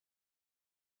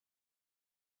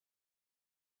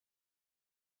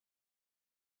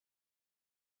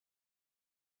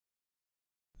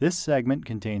This segment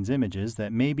contains images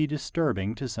that may be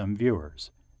disturbing to some viewers.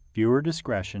 Viewer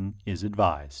discretion is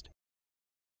advised.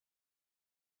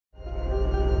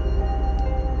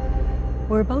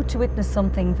 We're about to witness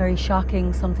something very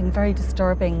shocking, something very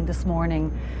disturbing this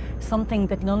morning, something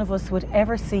that none of us would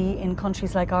ever see in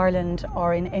countries like Ireland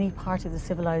or in any part of the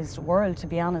civilized world, to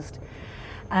be honest.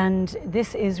 And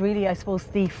this is really, I suppose,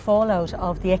 the fallout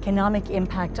of the economic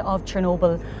impact of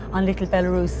Chernobyl on little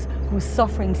Belarus, who's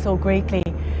suffering so greatly.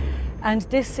 And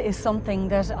this is something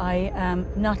that I am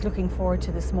not looking forward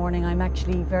to this morning. I'm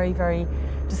actually very, very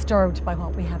disturbed by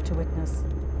what we have to witness.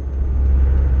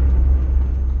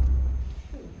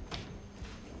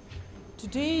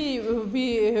 Today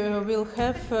we will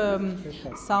have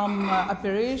some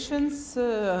operations,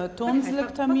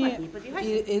 tonsillectomy.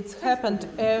 It's happened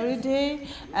every day,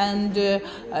 and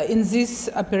in this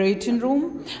operating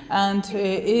room. And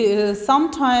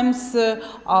sometimes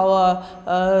our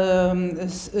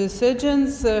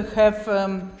surgeons have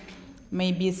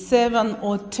maybe 7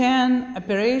 or 10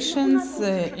 operations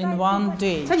in one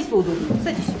day. Садись поудобнее,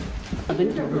 садись.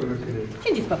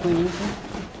 Сиди спокойненько.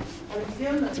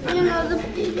 Не надо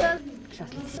пить.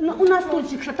 Ну, у нас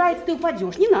стульчик шатается, ты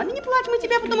упадешь. Не надо, не плачь, мы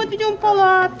тебя потом отведем в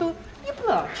палату. Не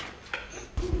плачь.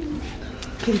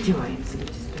 Переодевается,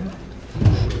 сестра.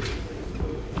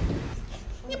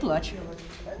 Не плачь.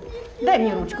 Дай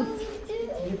мне ручку.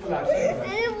 Не плачь. Я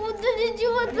не буду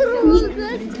ничего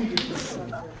трогать.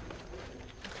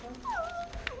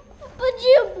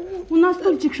 Почему? У нас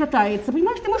стульчик шатается,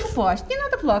 понимаешь, ты можешь упасть. Не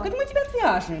надо плакать, мы тебя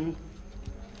отвяжем.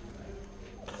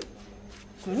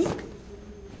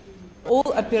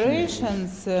 All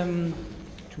operations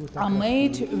are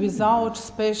made without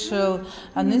special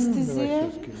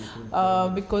anesthesia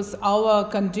because our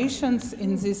conditions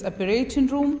in this operating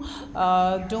room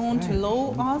don't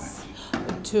allow us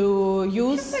to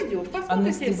use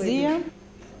anesthesia.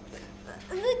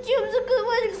 Зачем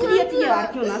закрывать глаза? Свет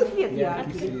яркий у нас, свет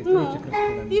яркий. Ну,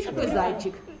 видишь, какой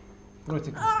зайчик.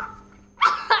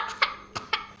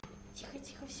 Тихо,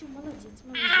 тихо, все, молодец,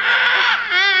 молодец.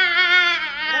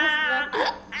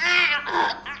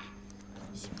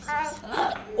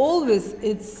 Always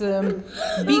it's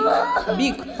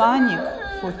big panic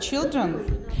for children,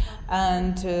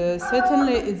 and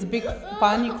certainly it's big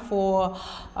panic for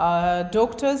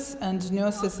doctors and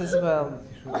nurses as well.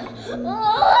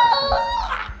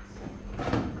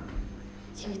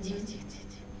 Тихо, тихо, тихо,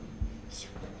 тихо. Все.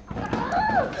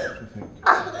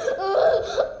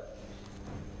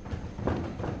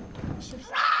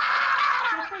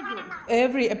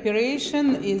 Every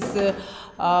operation is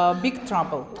big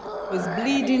trouble, with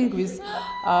bleeding, with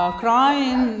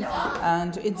crying,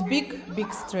 and it's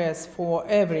big stress for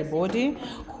everybody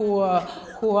who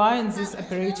are in this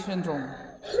operation room.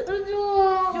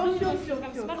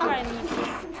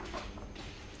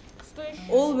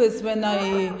 Always when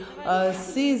I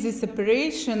see this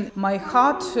operation, my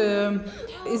heart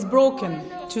is broken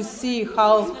to see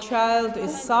how child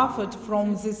is suffered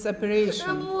from this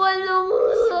operation.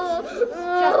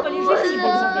 Сейчас полежите, не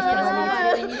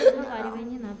разговаривай,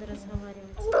 не надо разговаривать.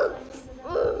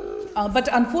 But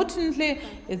unfortunately,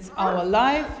 it's our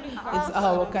life, it's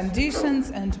our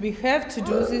conditions, and we have to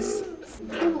do this.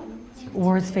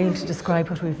 Words fail to describe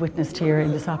what we've witnessed here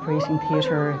in this operating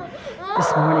theatre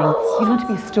this morning. You don't have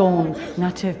to be stoned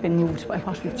not to have been moved by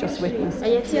what we've just witnessed.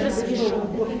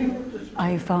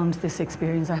 I found this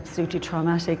experience absolutely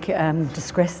traumatic,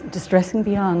 distressing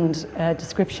beyond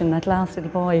description. That last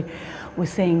little boy was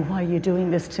saying, "Why are you doing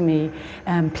this to me?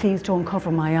 Please don't cover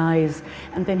my eyes."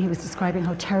 And then he was describing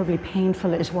how terribly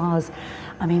painful it was.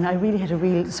 I mean, I really had a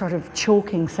real sort of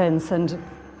choking sense, and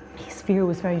his fear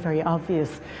was very, very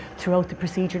obvious throughout the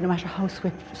procedure, no matter how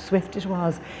swift it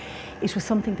was. It was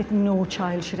something that no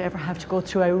child should ever have to go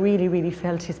through. I really, really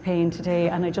felt his pain today,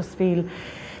 and I just feel,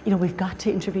 you know, we've got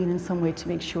to intervene in some way to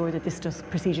make sure that this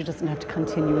procedure doesn't have to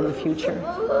continue in the future.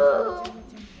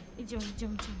 Идем,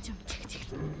 идем, идем, идем. Тихо,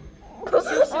 тихо.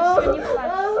 Все, все, не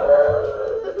плачь.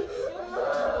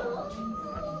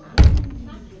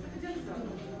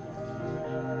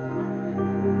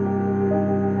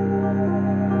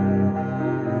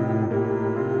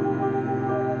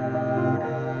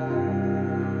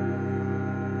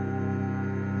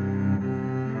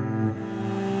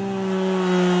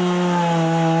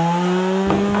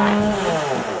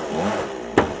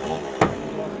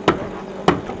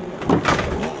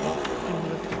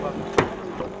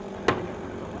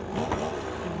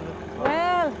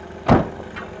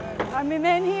 My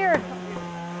men here.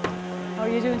 How are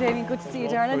you doing, Damien? Good to see you,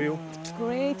 darling. How are you?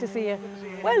 Great to see you.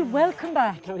 Well, welcome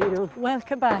back. How are you doing?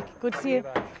 Welcome back. Good to see you.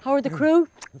 How are the crew?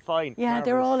 Fine. Yeah,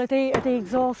 they're all, are they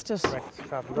exhausted?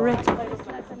 Wrecked.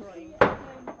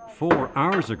 4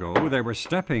 hours ago, they were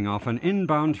stepping off an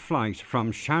inbound flight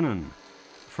from Shannon.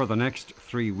 For the next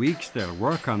 3 weeks, they'll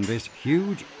work on this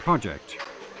huge project.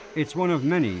 It's one of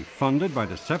many funded by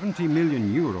the €70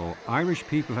 million Irish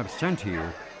people have sent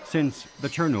here since the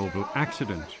Chernobyl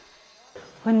accident.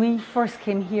 When we first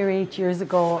came here 8 years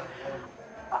ago,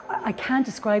 I can't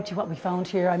describe to you what we found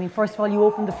here. I mean, first of all, you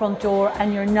opened the front door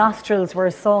and your nostrils were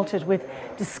assaulted with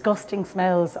disgusting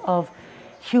smells of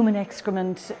human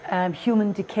excrement,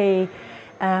 human decay.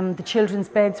 The children's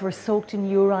beds were soaked in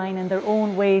urine and their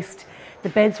own waste. The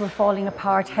beds were falling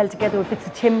apart, held together with bits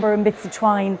of timber and bits of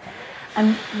twine.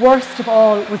 And worst of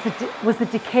all was the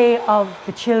decay of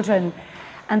the children.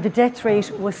 And the death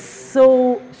rate was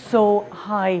so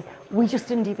high. We just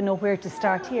didn't even know where to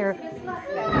start here.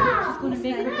 It's going to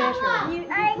make her better.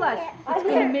 It's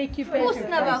going to make you better.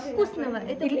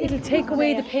 It'll take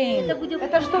away the pain. The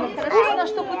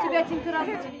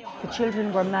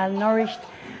children were malnourished.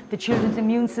 The children's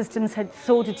immune systems had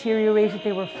so deteriorated.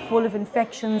 They were full of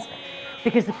infections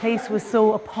because the place was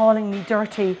so appallingly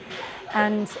dirty.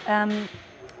 And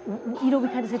you know, we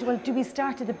kind of said, well, do we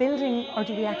start at the building or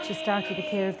do we actually start with the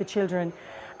care of the children?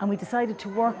 And we decided to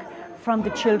work from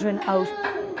the children out.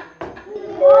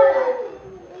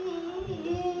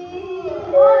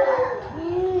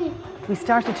 We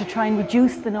started to try and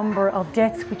reduce the number of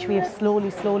deaths, which we have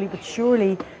slowly but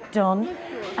surely done.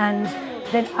 And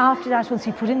then after that, once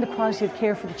we put in the quality of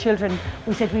care for the children,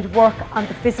 we said we'd work on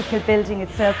the physical building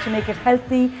itself to make it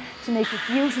healthy, to make it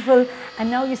beautiful. And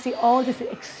now you see all this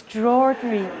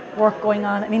extraordinary work going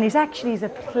on. I mean, it actually is a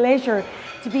pleasure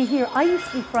to be here. I used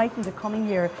to be frightened of coming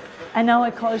here, and now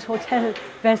I call it Hotel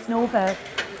Vesnova,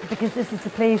 because this is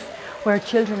the place where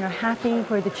children are happy,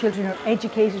 where the children are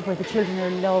educated, where the children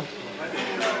are loved.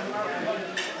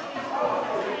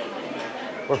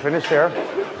 We're finished there.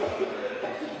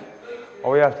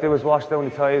 All we have to do is wash down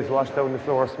the tiles, wash down the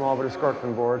floor, small bit of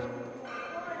skirting board.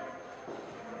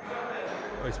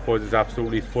 I suppose it's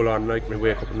absolutely full on, like, when we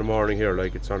wake up in the morning here,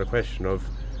 like, it's not a question of,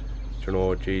 you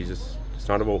know, Jesus, it's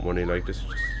not about money, like, it's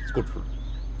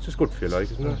just good for you,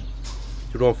 like, isn't it?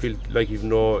 You don't feel like, even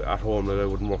though at home that I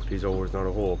wouldn't work these hours, not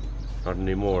a hope, not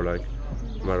anymore, like,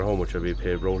 no matter how much I be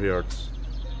paid out here, it's,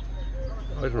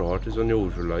 I don't know, it is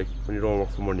unusual, like, when you don't work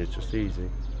for money, it's just easy.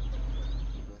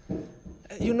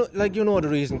 You know, like, you know the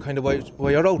reason kind of why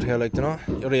you're out here, like, you know,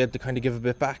 you're able to kind of give a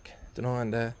bit back, you know,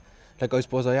 and like, I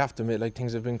suppose I have to admit, like,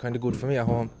 things have been kind of good for me at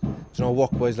home, you know,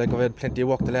 work-wise, like, I've had plenty of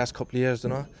work the last couple of years, you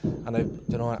know, and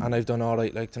I've done all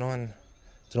right, like, you know, and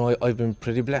you know, I've been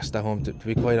pretty blessed at home, to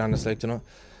be quite honest, like, you know,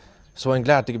 so I'm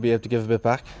glad to be able to give a bit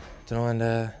back, you know, and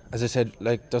as I said,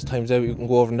 like, there's times out you can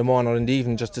go over in the morning or in the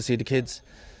evening just to see the kids,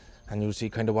 and you'll see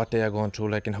kind of what they are going through,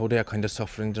 like, and how they are kind of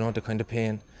suffering, you know, the kind of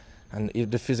pain. And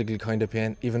the physical kind of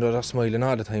pain, even though they're smiling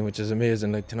all the time, which is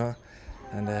amazing, like, you know.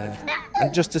 And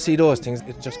just to see those things,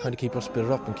 it just kind of keeps your spirit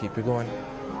up and keep you going.